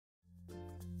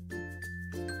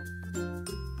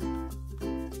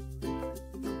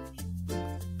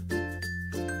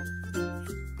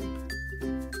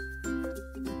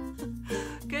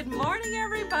morning,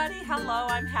 everybody. Hello,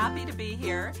 I'm happy to be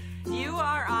here. You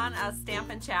are on a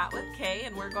Stampin' Chat with Kay,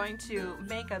 and we're going to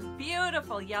make a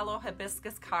beautiful yellow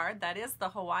hibiscus card. That is the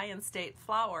Hawaiian state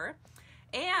flower.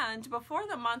 And before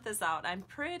the month is out, I'm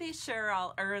pretty sure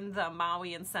I'll earn the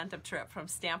Maui incentive trip from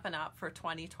Stampin' Up! For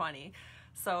 2020.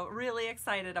 So really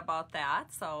excited about that.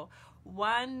 So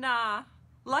one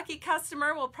lucky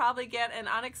customer will probably get an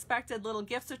unexpected little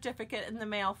gift certificate in the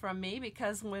mail from me,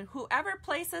 because when whoever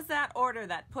places that order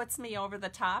that puts me over the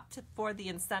top for the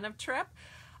incentive trip,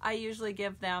 I usually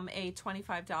give them a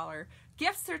 $25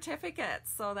 gift certificate.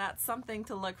 So that's something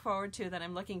to look forward to, that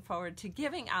I'm looking forward to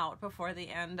giving out before the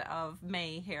end of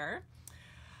May here.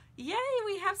 Yay,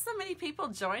 we have so many people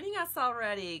joining us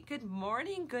already. Good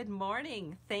morning, good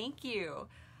morning. Thank you.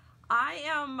 I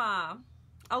am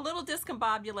a little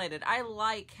discombobulated. I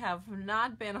have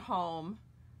not been home.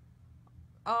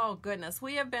 Oh goodness,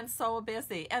 we have been so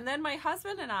busy. And then my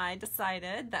husband and I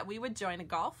decided that we would join a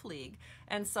golf league.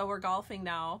 And so we're golfing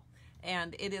now.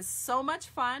 And it is so much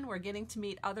fun. We're getting to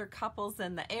meet other couples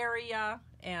in the area,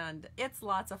 and it's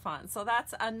lots of fun. So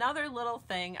that's another little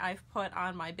thing I've put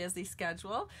on my busy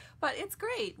schedule, but it's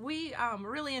great. We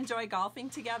really enjoy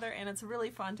golfing together, and it's really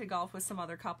fun to golf with some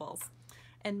other couples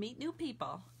and meet new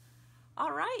people.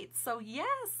 All right, so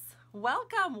yes,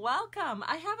 welcome, welcome.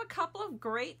 I have a couple of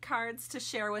great cards to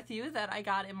share with you that I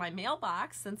got in my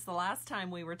mailbox since the last time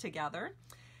we were together.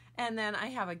 And then I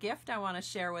have a gift I want to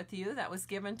share with you that was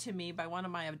given to me by one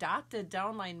of my adopted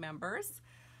downline members.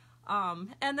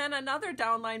 And then another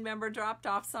downline member dropped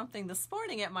off something this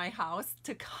morning at my house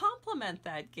to complement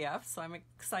that gift. So I'm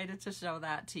excited to show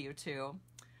that to you too.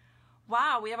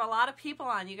 Wow, we have a lot of people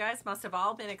on. You guys must have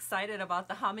all been excited about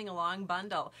the Humming Along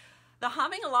bundle. The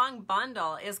Humming Along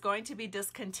bundle is going to be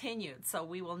discontinued, so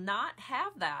we will not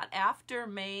have that after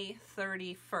May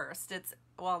 31st.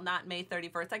 Well, not May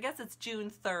 31st. I guess it's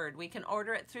June 3rd. We can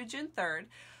order it through June 3rd.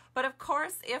 But of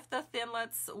course, if the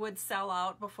thinlets would sell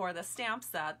out before the stamp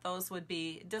set, those would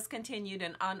be discontinued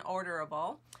and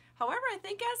unorderable. However, I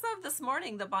think as of this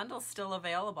morning, the bundle's still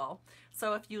available.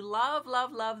 So if you love,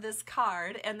 love, love this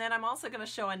card, and then I'm also going to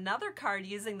show another card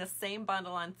using the same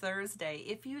bundle on Thursday.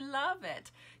 If you love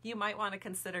it, you might want to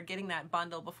consider getting that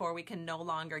bundle before we can no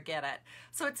longer get it.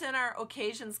 So it's in our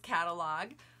occasions catalog.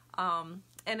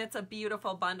 And it's a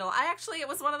beautiful bundle. It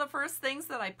was one of the first things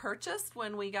that I purchased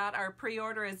when we got our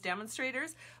pre-order as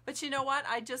demonstrators. But you know what?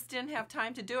 I just didn't have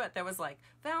time to do it. There was like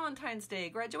Valentine's Day,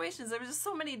 graduations. There was just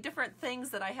so many different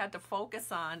things that I had to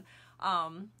focus on.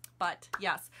 But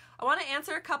yes, I want to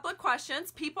answer a couple of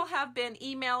questions. People have been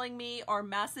emailing me or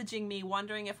messaging me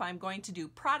wondering if I'm going to do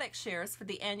product shares for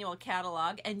the annual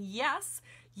catalog. And yes,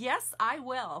 I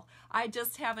will. I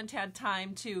just haven't had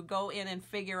time to go in and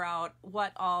figure out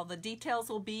what all the details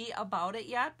will be about it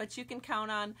yet, but you can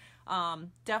count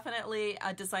on definitely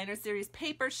a designer series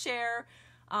paper share,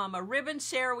 a ribbon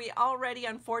share. We already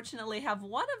unfortunately have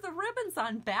one of the ribbons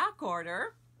on back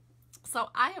order. So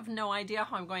I have no idea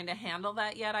how I'm going to handle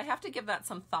that yet. I have to give that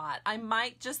some thought.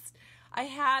 I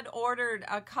had ordered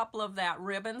a couple of that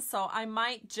ribbon, so I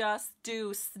might just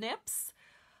do snips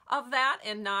of that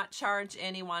and not charge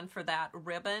anyone for that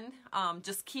ribbon.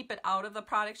 Just keep it out of the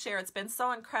product share. It's been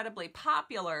so incredibly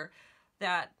popular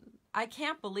that I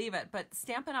can't believe it, but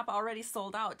Stampin' Up! Already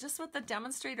sold out just with the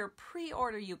demonstrator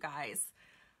pre-order, you guys.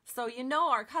 So you know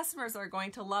our customers are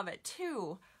going to love it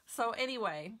too. So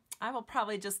anyway, I will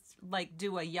probably just like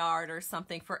do a yard or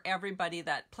something for everybody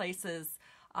that places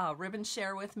a ribbon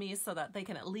share with me so that they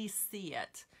can at least see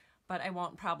it. But I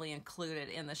won't probably include it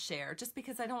in the share just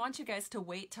because I don't want you guys to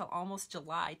wait till almost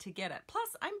July to get it.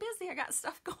 Plus, I'm busy. I got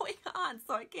stuff going on,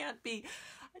 so I can't be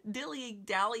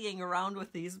dilly-dallying around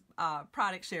with these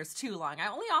product shares too long. I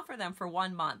only offer them for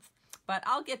 1 month, but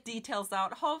I'll get details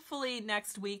out hopefully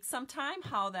next week sometime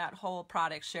how that whole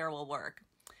product share will work.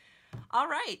 All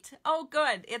right. Oh,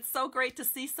 good. It's so great to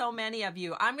see so many of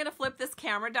you. I'm going to flip this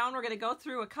camera down. We're going to go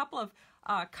through a couple of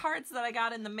cards that I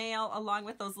got in the mail along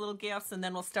with those little gifts, and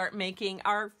then we'll start making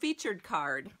our featured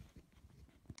card.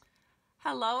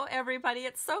 Hello, everybody.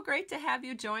 It's so great to have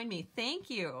you join me. Thank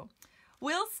you.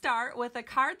 We'll start with a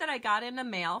card that I got in the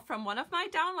mail from one of my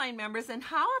downline members, and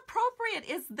how appropriate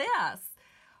is this?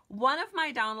 One of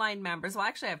my downline members, well,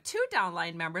 actually I have 2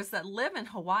 downline members that live in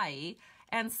Hawaii,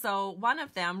 and so one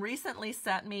of them recently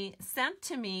sent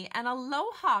to me an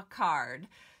aloha card.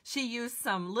 She used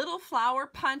some little flower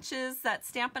punches that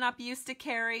Stampin' Up! Used to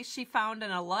carry. She found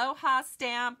an aloha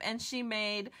stamp, and she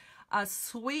made a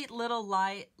sweet little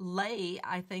lei,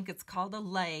 I think it's called a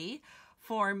lei,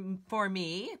 for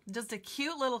me. Just a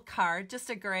cute little card, just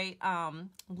a great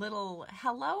little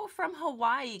hello from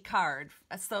Hawaii card.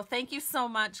 So thank you so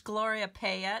much, Gloria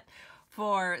Payette,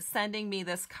 for sending me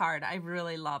this card. I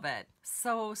really love it.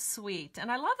 So sweet.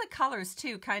 And I love the colors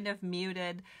too, kind of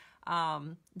muted,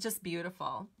 just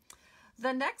beautiful.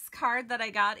 The next card that I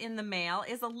got in the mail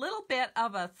is a little bit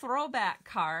of a throwback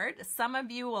card. Some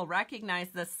of you will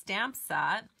recognize this stamp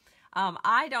set.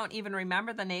 I don't even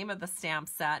remember the name of the stamp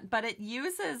set, but it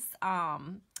uses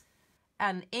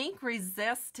an ink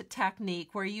resist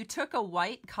technique where you took a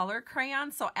white color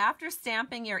crayon. So after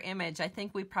stamping your image, I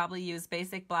think we probably use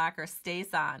basic black or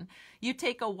StazOn, you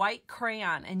take a white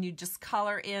crayon and you just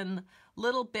color in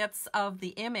little bits of the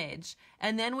image,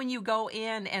 and then when you go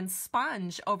in and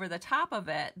sponge over the top of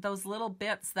it, those little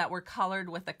bits that were colored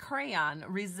with a crayon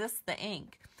resist the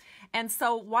ink. And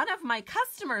so one of my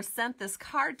customers sent this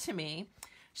card to me.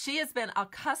 She has been a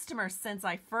customer since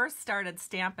I first started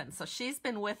Stampin', so she's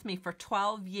been with me for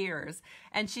 12 years,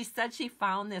 and she said she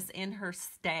found this in her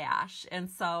stash, and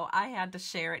so I had to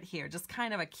share it here. Just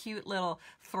kind of a cute little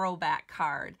throwback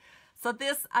card. So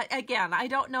this, again, I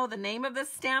don't know the name of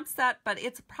this stamp set, but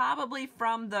it's probably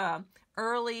from the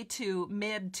early to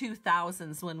mid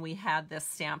 2000s when we had this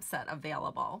stamp set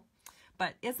available.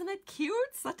 But isn't it cute?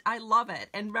 I love it.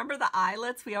 And remember the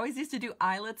eyelets? We always used to do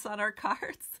eyelets on our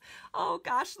cards. Oh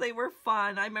gosh, they were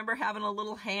fun. I remember having a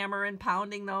little hammer and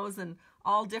pounding those in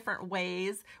all different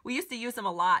ways. We used to use them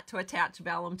a lot to attach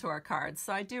vellum to our cards.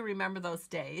 So I do remember those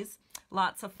days.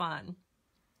 Lots of fun.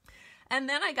 And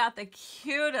then I got the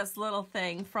cutest little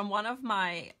thing from one of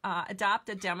my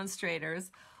adopted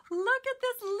demonstrators. Look at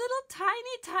this little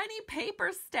tiny, tiny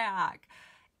paper stack.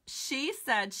 She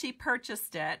said she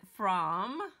purchased it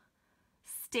from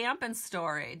Stampin'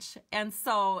 Storage. And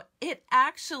so it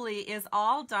actually is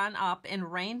all done up in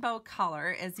rainbow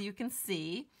color, as you can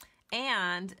see.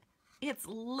 And it's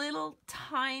little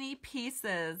tiny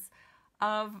pieces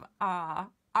of our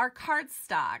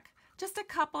cardstock. Just a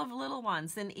couple of little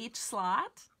ones in each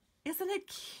slot. Isn't it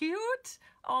cute?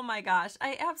 Oh my gosh,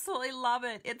 I absolutely love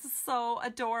it. It's so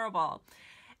adorable.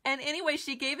 And anyway,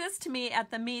 she gave this to me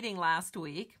at the meeting last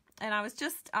week, and I was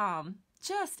just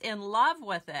in love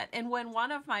with it. And when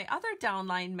one of my other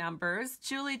downline members,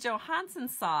 Julie Johansson,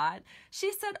 saw it,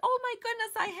 she said, "Oh my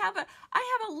goodness, I have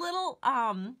a little,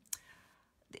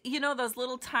 you know, those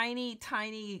little tiny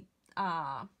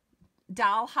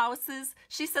doll houses."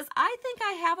 She says, "I think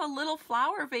I have a little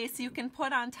flower vase you can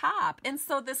put on top." And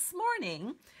so this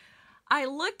morning, I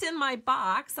looked in my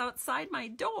box outside my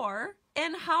door,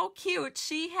 and how cute,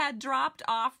 she had dropped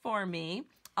off for me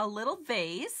a little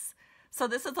vase. So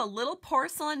this is a little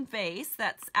porcelain vase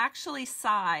that's actually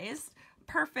sized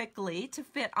perfectly to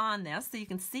fit on this, so you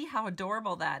can see how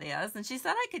adorable that is. And she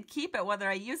said I could keep it whether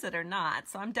I use it or not,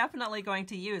 so I'm definitely going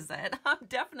to use it. I'm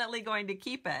definitely going to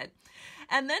keep it.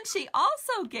 And then she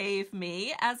also gave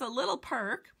me, as a little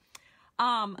perk,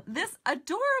 this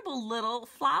adorable little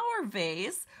flower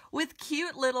vase with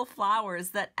cute little flowers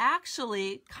that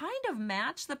actually kind of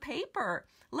match the paper.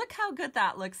 Look how good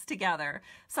that looks together.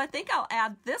 So I think I'll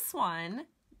add this one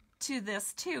to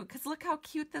this too, because look how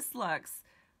cute this looks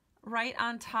right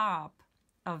on top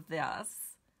of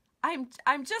this. I'm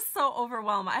just so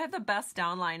overwhelmed. I have the best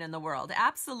downline in the world,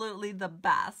 absolutely the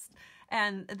best.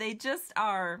 And they just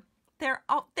are, they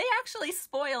actually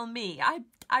spoil me.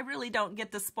 I really don't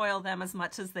get to spoil them as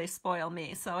much as they spoil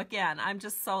me. So again, I'm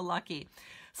just so lucky.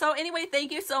 So anyway,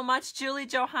 thank you so much, Julie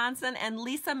Johansson and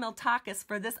Lisa Miltakis,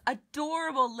 for this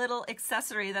adorable little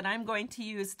accessory that I'm going to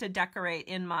use to decorate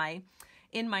in my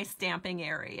stamping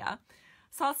area.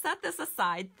 So I'll set this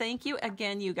aside. Thank you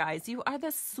again, you guys. You are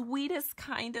the sweetest,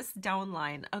 kindest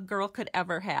downline a girl could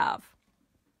ever have.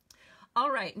 All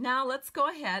right, now let's go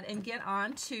ahead and get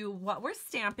on to what we're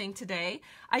stamping today.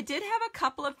 I did have a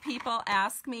couple of people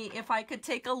ask me if I could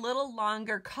take a little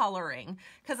longer coloring,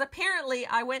 because apparently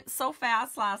I went so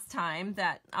fast last time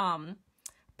that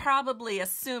probably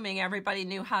assuming everybody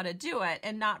knew how to do it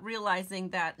and not realizing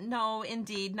that no,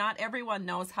 indeed, not everyone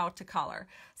knows how to color.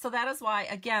 So that is why,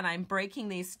 again, I'm breaking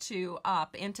these two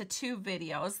up into two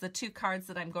videos, the two cards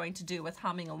that I'm going to do with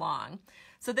Humming Along.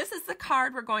 So this is the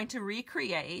card we're going to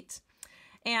recreate.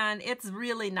 And it's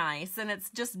really nice, and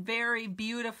it's just very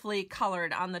beautifully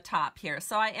colored on the top here.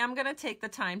 So I am going to take the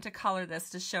time to color this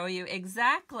to show you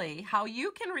exactly how you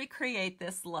can recreate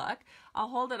this look. I'll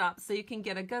hold it up so you can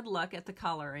get a good look at the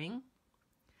coloring.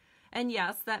 And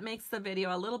yes, that makes the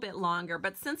video a little bit longer,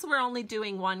 but since we're only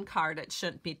doing one card, it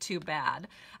shouldn't be too bad.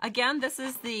 Again, this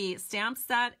is the stamp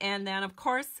set, and then of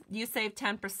course you save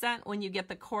 10% when you get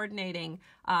the coordinating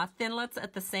thinlits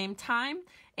at the same time,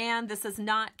 and this is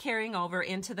not carrying over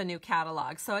into the new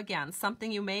catalog. So again, something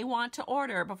you may want to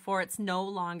order before it's no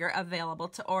longer available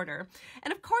to order.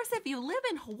 And of course, if you live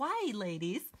in Hawaii,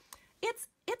 ladies,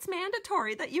 it's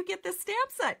mandatory that you get this stamp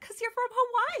set because you're from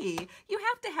Hawaii. You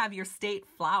have to have your state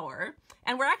flower,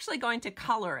 and we're actually going to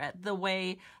color it the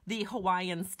way the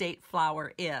Hawaiian state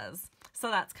flower is. So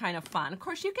that's kind of fun. Of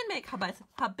course, you can make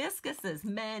hibiscuses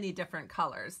many different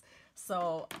colors.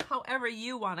 So however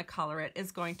you want to color it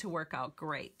is going to work out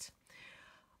great.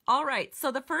 All right,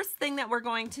 so the first thing that we're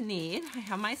going to need, I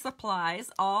have my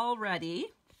supplies all ready,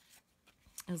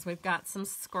 is we've got some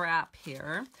scrap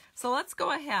here. So let's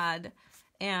go ahead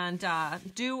and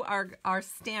do our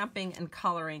stamping and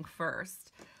coloring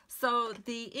first. So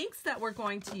the inks that we're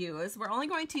going to use, we're only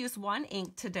going to use one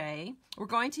ink today. We're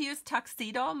going to use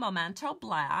Tuxedo Memento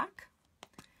Black.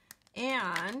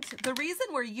 And the reason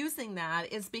we're using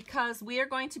that is because we are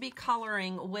going to be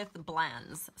coloring with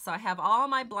blends. So I have all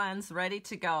my blends ready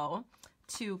to go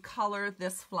to color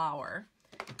this flower.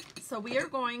 So we are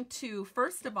going to,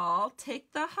 first of all,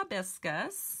 take the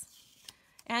hibiscus,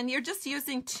 and you're just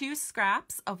using 2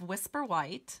 scraps of Whisper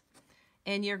White,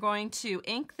 and you're going to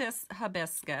ink this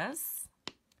hibiscus.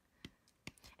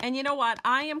 And you know what?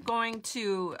 I am going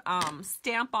to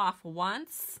stamp off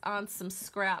once on some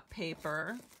scrap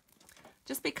paper,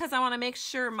 just because I want to make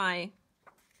sure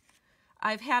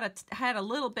I've had a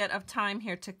little bit of time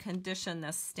here to condition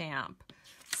this stamp.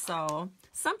 So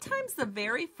sometimes the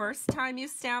very first time you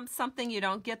stamp something, you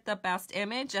don't get the best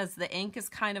image as the ink is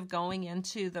kind of going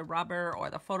into the rubber or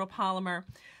the photopolymer.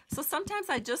 So sometimes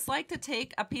I just like to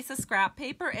take a piece of scrap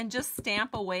paper and just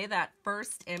stamp away that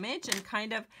first image and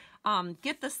kind of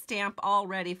get the stamp all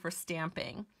ready for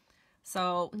stamping.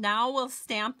 So now we'll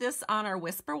stamp this on our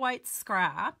Whisper White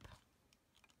scrap.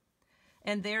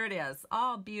 And there it is,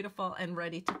 all beautiful and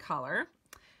ready to color.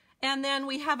 And then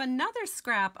we have another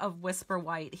scrap of Whisper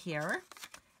White here,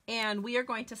 and we are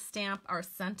going to stamp our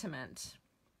sentiment.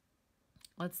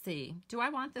 Let's see, do I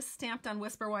want this stamped on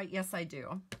Whisper White? Yes, I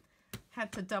do.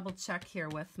 Had to double check here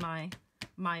with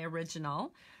my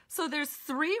original. So there's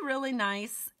 3 really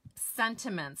nice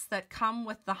sentiments that come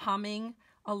with the Humming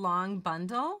Along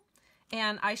bundle,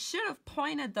 and I should have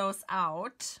pointed those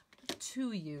out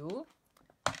to you.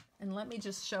 And let me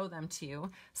just show them to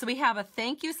you. So we have a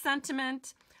thank you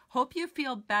sentiment, hope you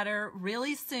feel better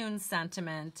really soon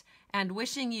sentiment, and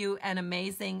wishing you an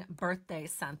amazing birthday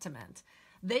sentiment.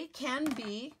 They can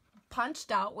be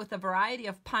punched out with a variety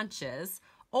of punches,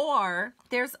 or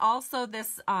there's also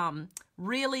this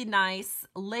really nice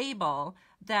label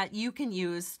that you can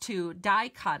use to die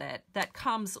cut it that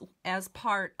comes as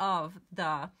part of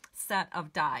the set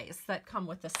of dies that come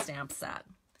with the stamp set.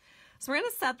 So we're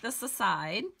going to set this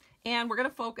aside, and we're going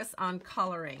to focus on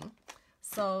coloring.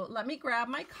 So let me grab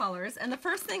my colors, and the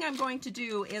first thing I'm going to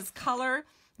do is color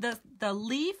the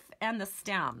leaf and the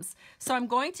stems. So I'm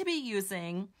going to be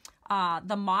using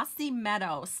the Mossy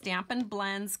Meadow Stampin'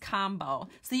 Blends combo.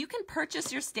 So you can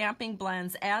purchase your stamping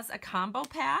blends as a combo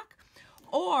pack,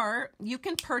 or you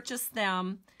can purchase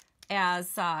them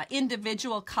as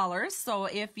individual colors. So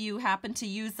if you happen to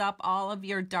use up all of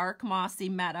your dark Mossy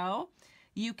Meadow,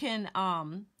 you can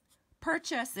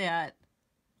purchase it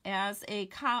as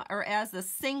a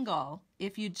single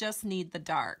if you just need the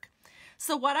dark.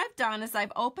 So what I've done is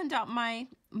I've opened up my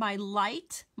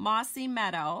light Mossy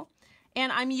Meadow,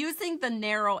 and I'm using the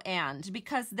narrow end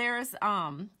because there's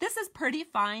this is pretty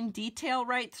fine detail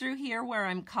right through here where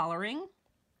I'm coloring.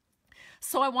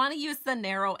 So I want to use the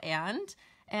narrow end,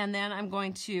 and then I'm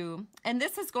going to, and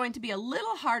this is going to be a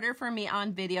little harder for me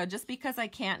on video just because I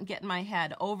can't get my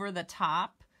head over the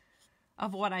top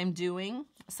of what I'm doing.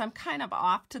 So I'm kind of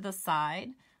off to the side,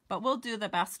 but we'll do the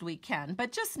best we can.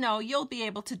 But just know you'll be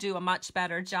able to do a much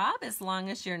better job as long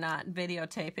as you're not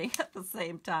videotaping at the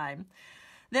same time.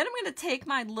 Then I'm going to take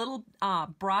my little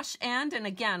brush end, and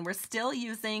again, we're still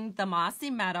using the Mossy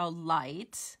Meadow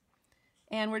Light,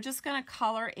 and we're just going to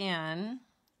color in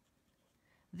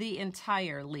the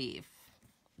entire leaf.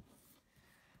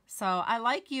 So I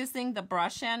like using the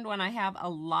brush end when I have a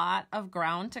lot of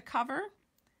ground to cover.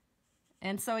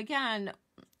 And so again,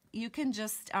 you can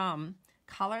just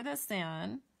color this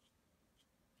in.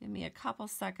 Give me a couple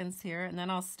seconds here, and then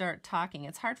I'll start talking.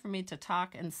 It's hard for me to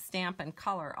talk and stamp and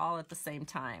color all at the same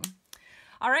time.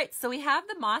 All right, so we have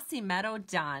the Mossy Meadow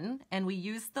done, and we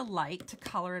used the light to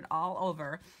color it all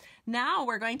over. Now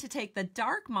we're going to take the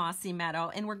dark Mossy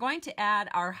Meadow, and we're going to add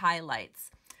our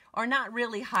highlights. or not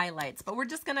really highlights, but we're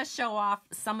just going to show off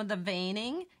some of the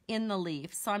veining in the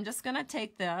leaf. So I'm just going to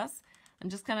take this, I'm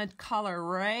just going to color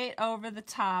right over the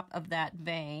top of that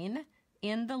vein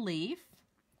in the leaf.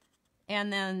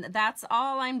 And then that's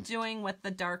all I'm doing with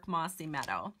the dark mossy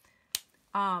meadow.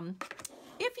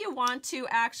 If you want to,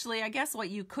 actually, I guess what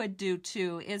you could do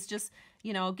too is just,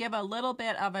 you know, give a little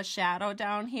bit of a shadow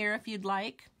down here if you'd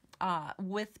like,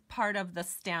 with part of the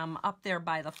stem up there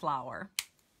by the flower.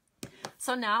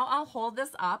 So now I'll hold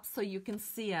this up so you can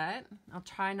see it. I'll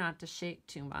try not to shake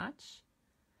too much,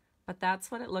 but that's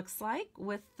what it looks like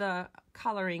with the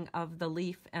coloring of the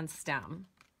leaf and stem.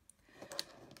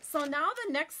 So now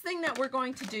the next thing that we're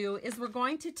going to do is we're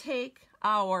going to take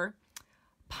our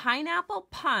Pineapple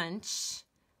Punch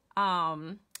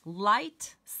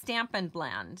light Stampin'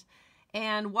 blend.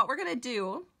 And what we're going to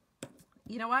do,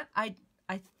 you know what, I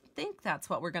think that's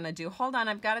what we're going to do. Hold on,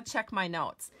 I've got to check my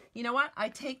notes. You know what, I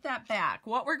take that back.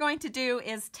 What we're going to do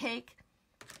is take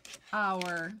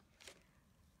our,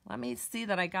 let me see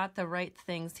that I got the right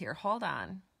things here. Hold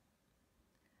on.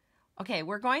 Okay,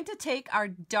 we're going to take our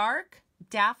dark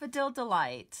Daffodil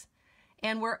Delight,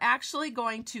 and we're actually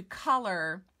going to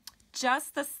color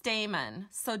just the stamen,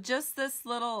 so just this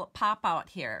little pop out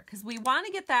here, because we want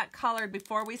to get that colored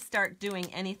before we start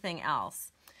doing anything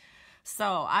else.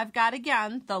 So I've got,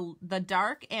 again, the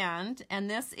dark end, and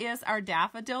this is our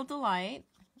Daffodil Delight,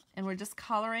 and we're just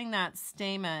coloring that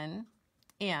stamen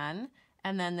in,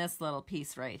 and then this little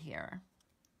piece right here.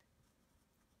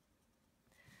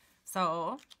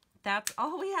 So that's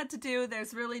all we had to do.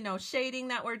 There's really no shading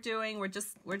that we're doing. We're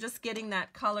just getting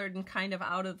that colored and kind of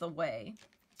out of the way.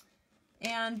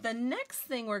 And the next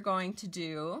thing we're going to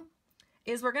do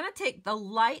is we're going to take the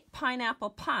light Pineapple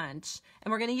Punch,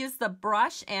 and we're going to use the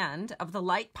brush end of the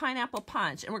light Pineapple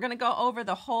Punch, and we're going to go over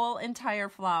the whole entire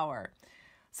flower.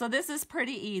 So this is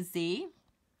pretty easy.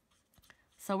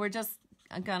 So we're just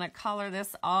going to color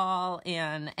this all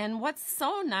in. And what's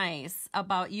so nice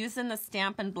about using the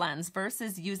Stampin' blends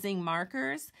versus using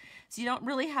markers is you don't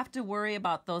really have to worry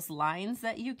about those lines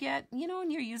that you get. You know,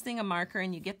 when you're using a marker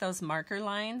and you get those marker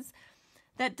lines,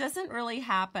 that doesn't really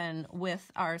happen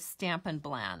with our Stampin'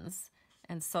 blends.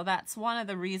 And so that's one of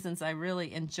the reasons I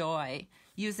really enjoy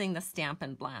using the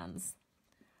Stampin' blends.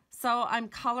 So I'm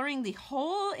coloring the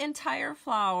whole entire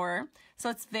flower, so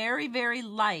it's very, very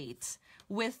light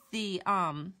with the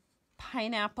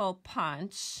Pineapple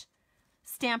Punch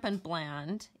Stampin'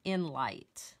 blend in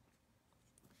light.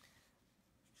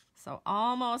 So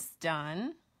almost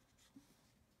done.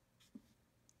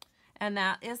 And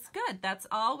that is good. That's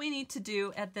all we need to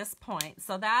do at this point.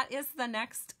 So that is the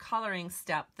next coloring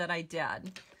step that I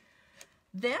did.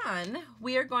 Then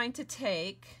we are going to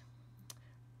take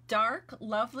dark,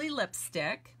 lovely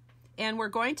lipstick, and we're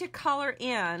going to color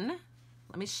in,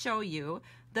 let me show you,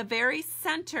 the very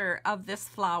center of this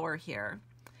flower here.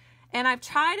 And I've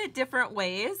tried it different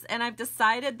ways, and I've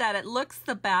decided that it looks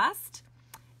the best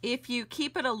if you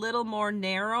keep it a little more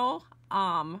narrow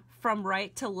from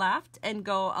right to left and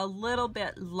go a little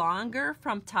bit longer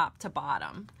from top to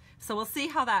bottom. So we'll see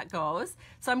how that goes.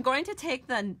 So I'm going to take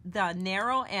the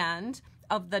narrow end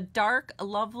of the dark,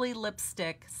 lovely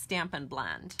lipstick Stampin'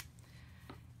 blend.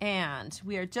 And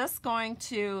we are just going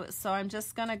to, so I'm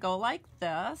just going to go like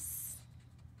this.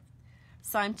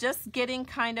 So I'm just getting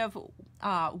kind of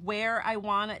where I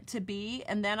want it to be,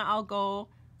 and then I'll go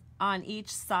on each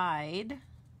side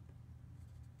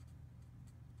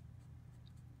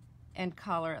and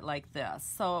color it like this.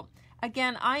 So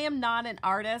again, I am not an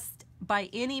artist by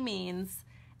any means,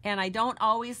 and I don't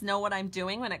always know what I'm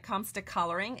doing when it comes to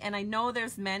coloring, and I know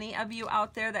there's many of you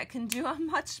out there that can do a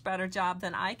much better job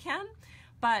than I can,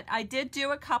 but I did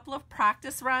do a couple of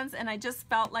practice runs, and I just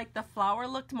felt like the flower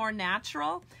looked more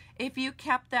natural if you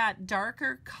kept that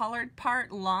darker colored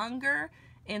part longer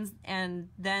and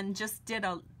then just did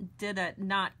it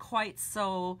not quite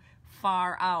so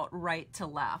far out right to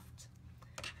left.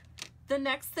 The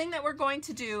next thing that we're going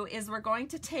to do is we're going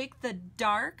to take the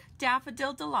dark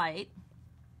Daffodil Delight,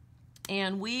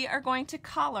 and we are going to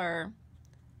color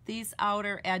these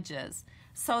outer edges.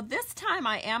 So this time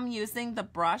I am using the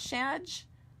brush edge,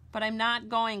 but I'm not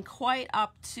going quite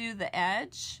up to the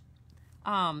edge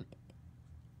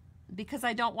because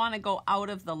I don't want to go out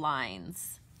of the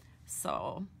lines.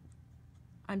 So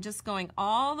I'm just going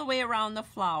all the way around the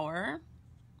flower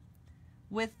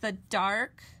with the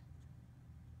dark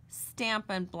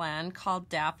Stampin' blend called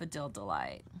Daffodil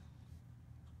Delight.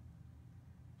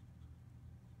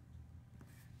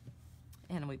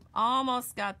 And we've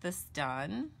almost got this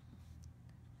done.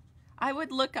 I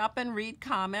would look up and read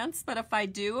comments, but if I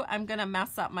do, I'm going to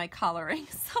mess up my coloring,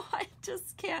 so I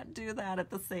just can't do that at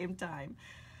the same time.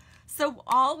 So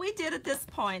all we did at this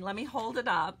point, let me hold it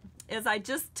up, is I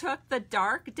just took the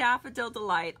dark Daffodil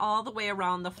Delight all the way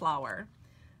around the flower.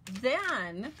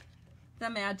 Then the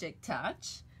magic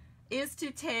touch is to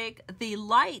take the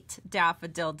light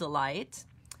Daffodil Delight,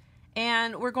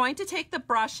 and we're going to take the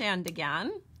brush end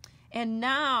again, and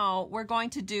now we're going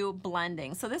to do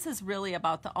blending. So this is really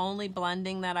about the only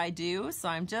blending that I do. So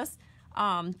I'm just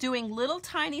doing little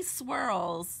tiny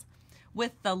swirls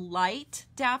with the light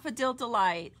Daffodil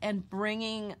Delight and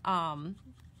bringing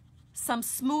some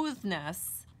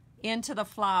smoothness into the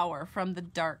flower from the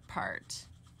dark part.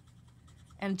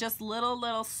 And just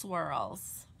little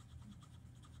swirls.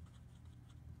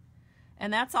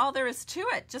 And that's all there is to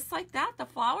it. Just like that, the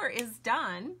flower is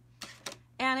done.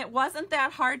 And it wasn't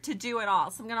that hard to do at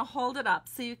all. So I'm going to hold it up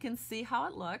so you can see how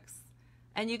it looks.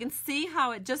 And you can see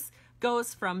how it just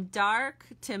goes from dark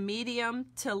to medium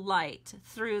to light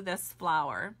through this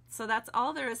flower. So that's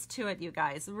all there is to it, you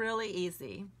guys. Really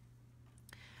easy.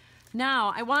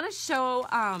 Now I want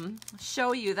to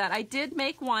show you that I did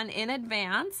make one in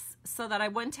advance so that I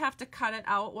wouldn't have to cut it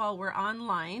out while we're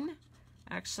online.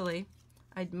 Actually,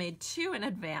 I'd made two in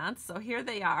advance, so here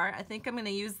they are. I think I'm going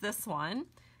to use this one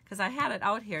because I had it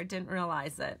out here, didn't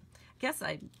realize it. I guess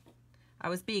I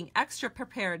was being extra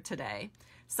prepared today.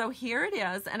 So here it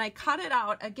is, and I cut it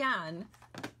out again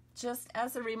just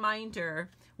as a reminder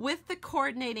with the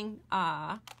coordinating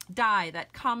die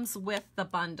that comes with the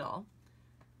bundle.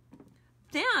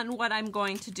 Then what I'm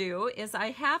going to do is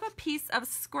I have a piece of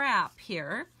scrap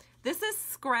here. This is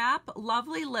scrap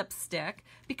Lovely Lipstick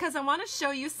because I want to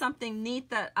show you something neat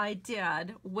that I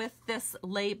did with this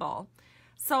label.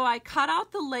 So I cut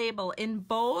out the label in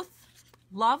both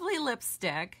Lovely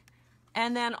Lipstick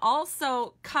and then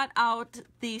also cut out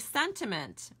the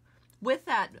sentiment with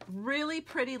that really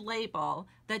pretty label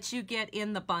that you get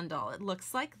in the bundle. It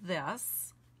looks like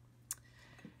this.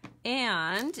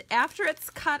 And after it's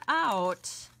cut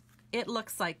out, it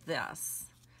looks like this.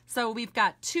 So we've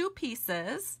got two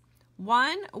pieces,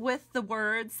 one with the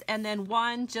words and then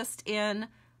one just in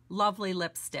Lovely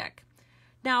Lipstick.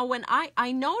 Now when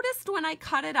I noticed when I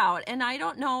cut it out, and I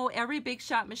don't know, every Big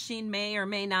Shot machine may or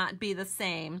may not be the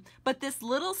same, but this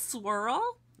little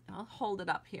swirl, I'll hold it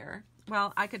up here.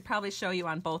 Well, I could probably show you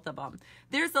on both of them.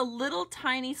 There's a little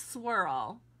tiny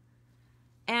swirl.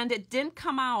 And it didn't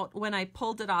come out when I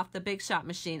pulled it off the Big Shot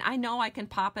machine. I know I can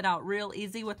pop it out real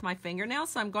easy with my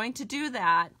fingernails, so I'm going to do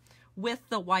that with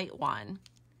the white one.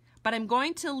 But I'm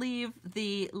going to leave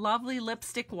the Lovely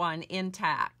Lipstick one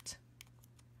intact.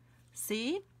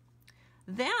 See?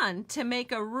 Then, to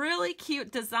make a really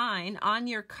cute design on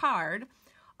your card,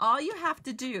 all you have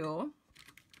to do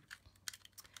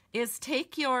is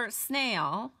take your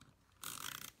snail,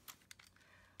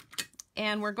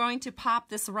 and we're going to pop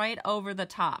this right over the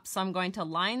top. So I'm going to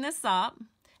line this up,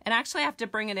 and actually I have to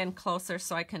bring it in closer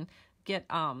so I can get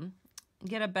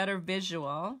a better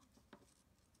visual.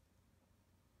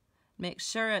 Make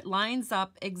sure it lines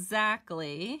up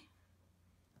exactly,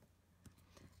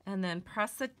 and then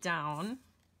press it down.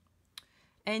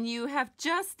 And you have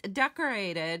just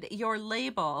decorated your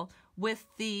label with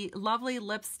the Lovely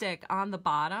Lipstick on the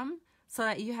bottom so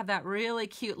that you have that really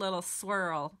cute little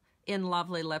swirl in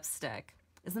Lovely Lipstick.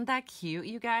 Isn't that cute,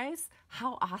 you guys?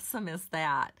 How awesome is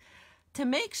that? To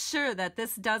make sure that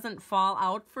this doesn't fall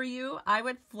out for you, I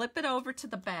would flip it over to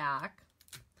the back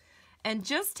and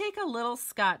just take a little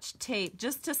Scotch tape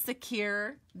just to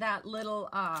secure that little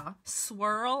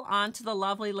swirl onto the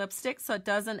Lovely Lipstick so it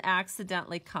doesn't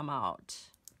accidentally come out.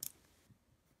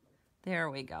 There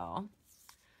we go.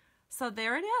 So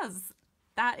there it is.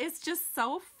 That is just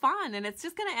so fun, and it's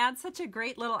just going to add such a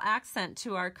great little accent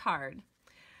to our card.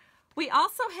 We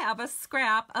also have a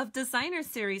scrap of designer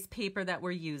series paper that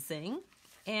we're using,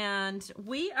 and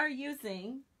we are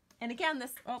using, and again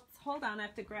this, oh, hold on, I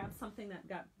have to grab something that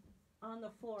got on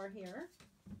the floor here.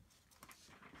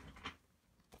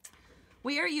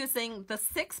 We are using the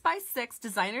 6x6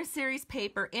 designer series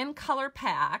paper in color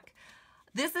pack.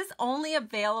 This is only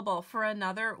available for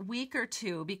another week or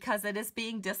two because it is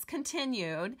being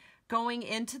discontinued going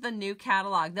into the new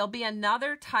catalog. There'll be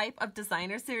another type of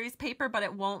designer series paper, but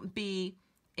it won't be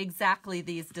exactly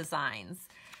these designs.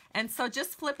 And so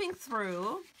just flipping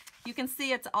through, you can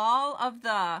see it's all of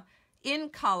the in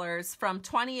colors from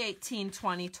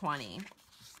 2018-2020.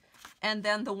 And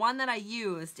then the one that I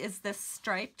used is this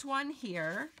striped one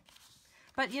here.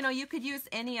 But you know, you could use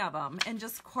any of them and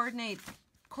just coordinate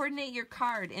your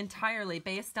card entirely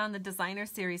based on the designer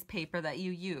series paper that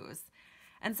you use.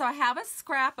 And so I have a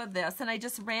scrap of this, and I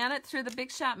just ran it through the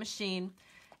Big Shot machine,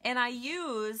 and I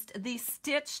used the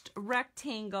stitched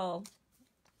rectangle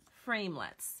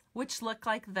framelets. which look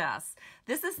like this.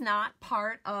 This is not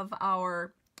part of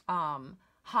our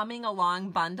Humming Along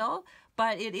bundle,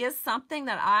 but it is something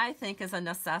that I think is a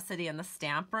necessity in the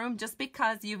stamp room, just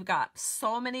because you've got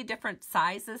so many different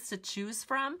sizes to choose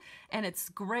from, and it's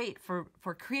great for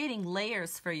creating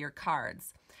layers for your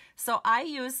cards. So I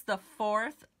use the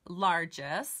 4th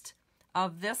largest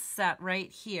of this set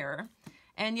right here,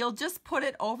 and you'll just put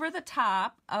it over the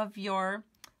top of your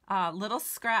little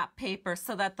scrap paper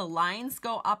so that the lines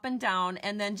go up and down,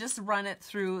 and then just run it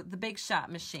through the Big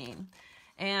Shot machine.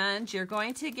 And you're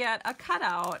going to get a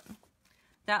cutout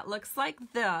that looks like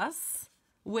this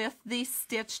with the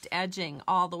stitched edging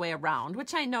all the way around,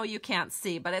 which I know you can't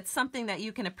see, but it's something that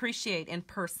you can appreciate in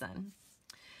person.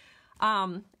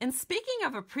 And speaking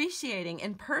of appreciating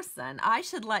in person, I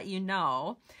should let you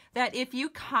know that if you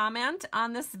comment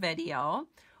on this video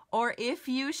or if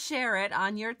you share it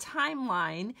on your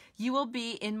timeline, you will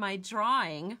be in my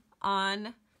drawing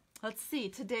on, let's see,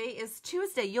 today is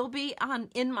Tuesday. You'll be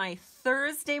in my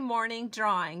Thursday morning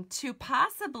drawing to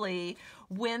possibly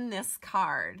win this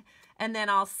card. And then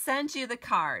I'll send you the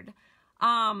card.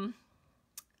 I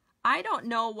don't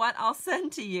know what I'll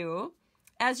send to you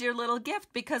as your little gift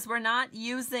because we're not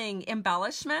using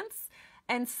embellishments.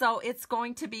 And so it's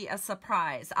going to be a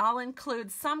surprise. I'll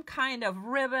include some kind of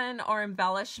ribbon or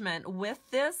embellishment with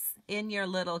this in your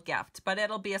little gift, but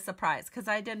it'll be a surprise because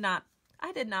I did not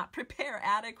prepare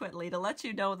adequately to let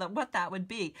you know what that would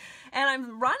be. And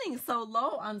I'm running so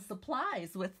low on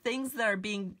supplies with things that are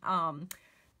being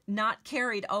not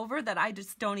carried over that I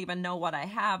just don't even know what I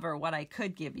have or what I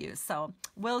could give you. So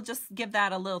we'll just give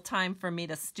that a little time for me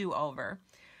to stew over.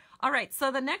 All right, so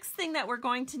the next thing that we're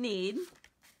going to need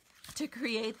to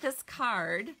create this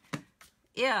card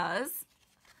is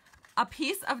a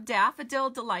piece of Daffodil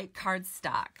Delight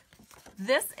cardstock.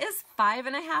 This is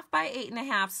 5.5 by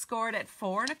 8.5, scored at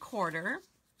 4 1/4.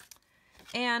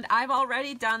 And I've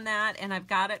already done that, and I've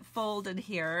got it folded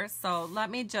here. So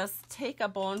let me just take a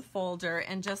bone folder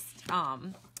and just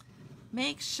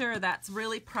make sure that's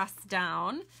really pressed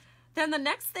down. Then the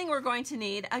next thing we're going to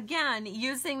need, again,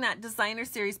 using that Designer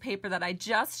Series paper that I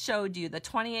just showed you, the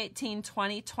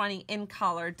 2018-2020 in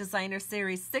color Designer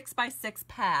Series 6x6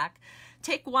 pack,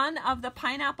 take one of the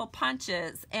pineapple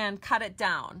punches and cut it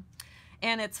down.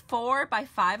 And it's 4 by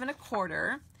 5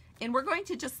 1/4. And we're going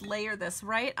to just layer this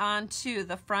right onto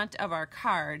the front of our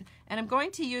card. And I'm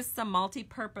going to use some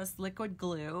multi-purpose liquid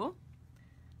glue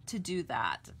to do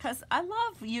that, because I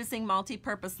love using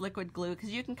multi-purpose liquid glue because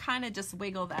you can kind of just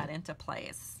wiggle that into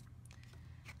place.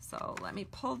 So let me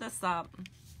pull this up.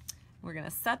 We're going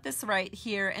to set this right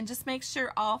here and just make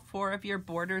sure all 4 of your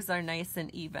borders are nice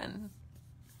and even.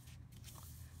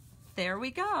 There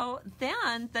we go.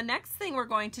 Then the next thing we're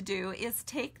going to do is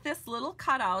take this little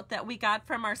cutout that we got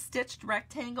from our stitched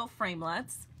rectangle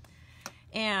framelets,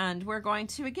 and we're going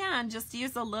to again just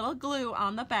use a little glue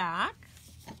on the back.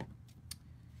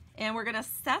 And we're going to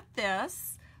set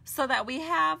this so that we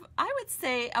have, I would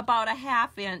say, about a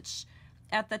 1/2 inch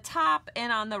at the top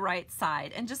and on the right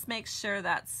side. And just make sure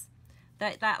that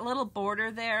little border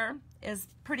there is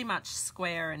pretty much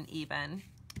square and even.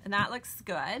 And that looks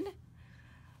good.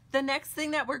 The next thing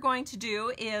that we're going to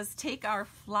do is take our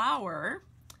flower,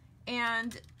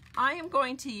 and I am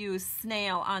going to use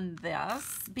snail on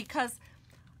this because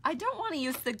I don't want to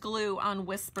use the glue on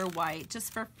Whisper White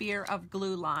just for fear of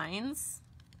glue lines.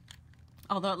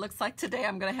 Although it looks like today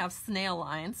I'm going to have snail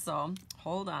lines, so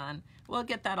hold on. We'll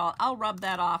get that all. I'll rub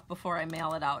that off before I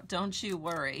mail it out. Don't you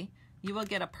worry. You will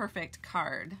get a perfect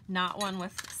card, not one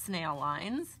with snail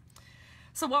lines.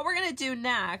 So what we're going to do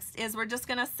next is we're just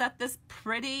going to set this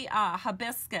pretty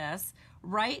hibiscus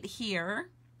right here.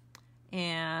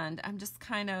 And I'm just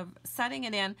kind of setting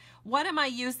it in. What am I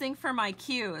using for my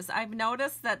cues? I've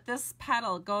noticed that this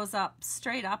petal goes up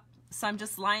straight up. So I'm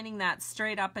just lining that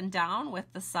straight up and down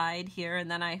with the side here, and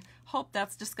then I hope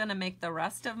that's just going to make the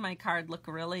rest of my card look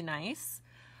really nice.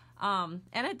 And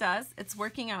it does. It's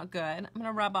working out good. I'm going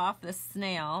to rub off this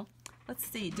snail. Let's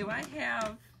see. Do I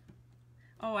have...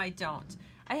 Oh, I don't.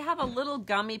 I have a little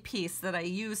gummy piece that I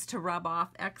use to rub off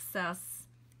excess,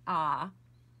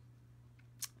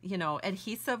 you know,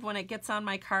 adhesive when it gets on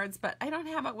my cards, but I don't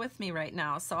have it with me right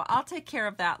now, so I'll take care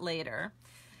of that later.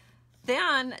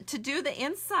 Then, to do the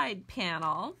inside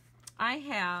panel, I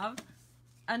have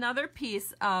another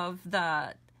piece of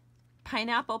the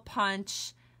Pineapple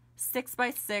Punch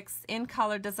 6x6 in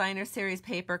color Designer Series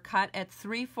paper cut at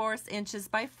 3/4 inches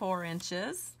by 4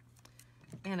 inches.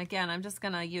 And again, I'm just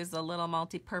going to use a little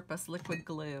multi-purpose liquid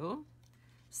glue.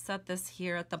 Set this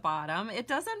here at the bottom. It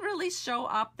doesn't really show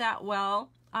up that well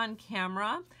on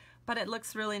camera, but it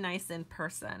looks really nice in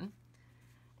person.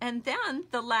 And then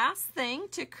the last thing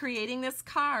to creating this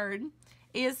card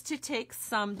is to take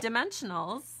some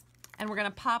dimensionals, and we're going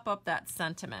to pop up that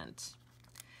sentiment.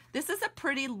 This is a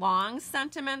pretty long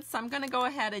sentiment, so I'm going to go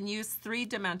ahead and use 3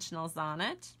 dimensionals on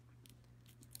it.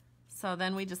 So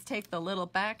then we just take the little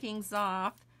backings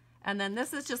off, and then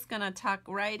this is just going to tuck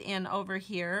right in over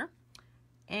here.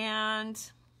 And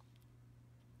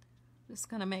just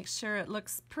going to make sure it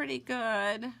looks pretty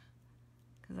good,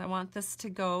 because I want this to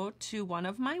go to one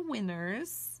of my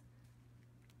winners.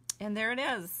 And there it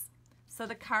is. So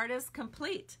the card is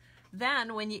complete.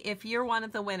 Then if you're one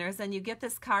of the winners and you get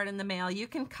this card in the mail, you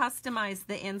can customize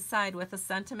the inside with a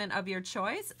sentiment of your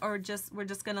choice, or we're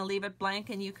just going to leave it blank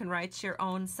and you can write your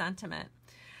own sentiment.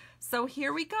 So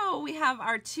here we go. We have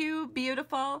our 2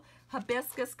 beautiful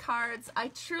hibiscus cards. I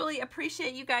truly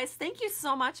appreciate you guys. Thank you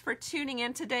so much for tuning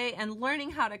in today and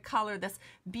learning how to color this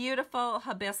beautiful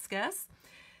hibiscus.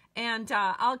 And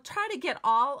I'll try to get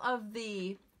all of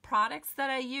the products that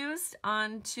I used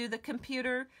onto the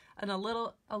computer and a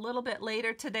little bit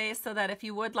later today, so that if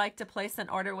you would like to place an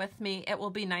order with me, it will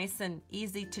be nice and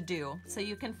easy to do. So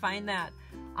you can find that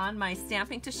on my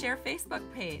Stamping to Share Facebook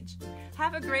page.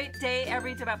 Have a great day,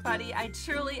 everybody. I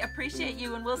truly appreciate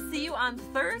you, and we'll see you on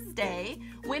Thursday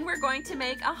when we're going to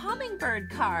make a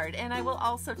hummingbird card, and I will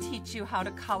also teach you how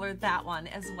to color that one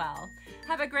as well.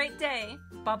 Have a great day.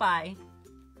 Bye-bye.